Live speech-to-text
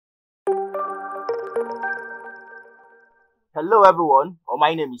Hello everyone,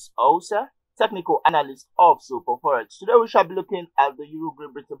 my name is Osa, technical analyst of SuperForex. Today we shall be looking at the Euro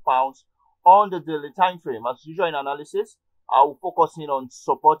Great Britain pounds on the daily time frame. As usual in analysis, I will focus in on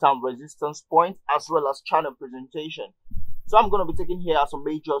support and resistance points as well as channel presentation. So I'm going to be taking here as a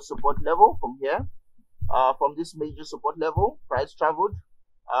major support level from here. From this major support level, price traveled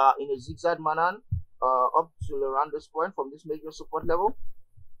in a zigzag manner up to around this point from this major support level.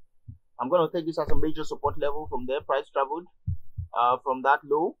 I'm going to take this as a major support level from there. Price traveled from that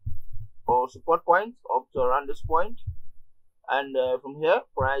low or support point up to around this point, and from here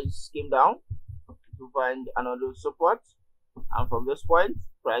price came down to find another support, and from this point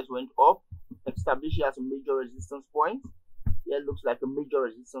price went up, established as a major resistance point. Here it looks like a major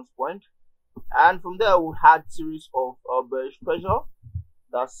resistance point, and from there we had series of bearish pressure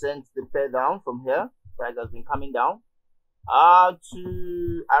that sent the pair down. From here price has been coming down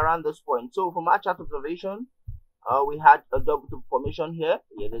to around this point. So from our chart observation, we had a double top formation here.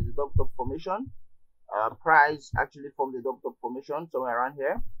 There's a double top formation. Price actually formed the double top formation somewhere around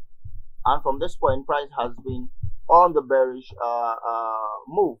here, and from this point price has been on the bearish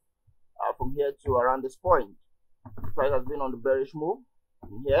move from here to around this point. Price has been on the bearish move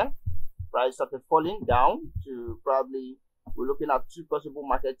from here. Price started falling down to probably, we're looking at two possible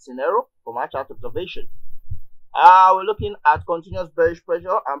market scenario from our chart observation. We're looking at continuous bearish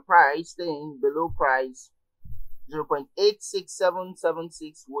pressure and price staying below price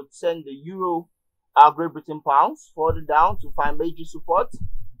 0.86776 would send the Euro Great Britain pounds further down to find major support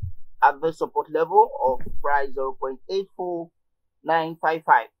at the support level of price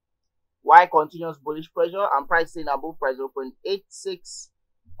 0.84955. While continuous bullish pressure and price staying above price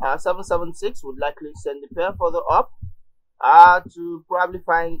 0.86776 would likely send the pair further up to probably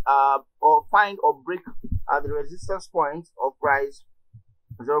find or break the resistance point of price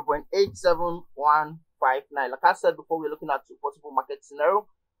 0.87159. Like I said before, we're looking at two possible market scenario.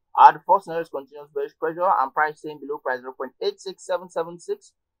 The first scenario is continuous bearish pressure and price staying below price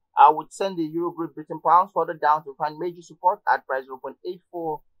 0.86776. Would send the Euro Great Britain pounds further down to find major support at price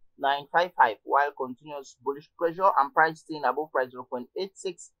 0.84955, while continuous bullish pressure and price staying above price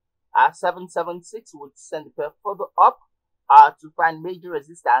 0.86776 would send the pair further up to find major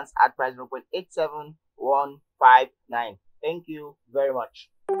resistance at price 0.87159. Thank you very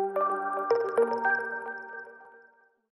much.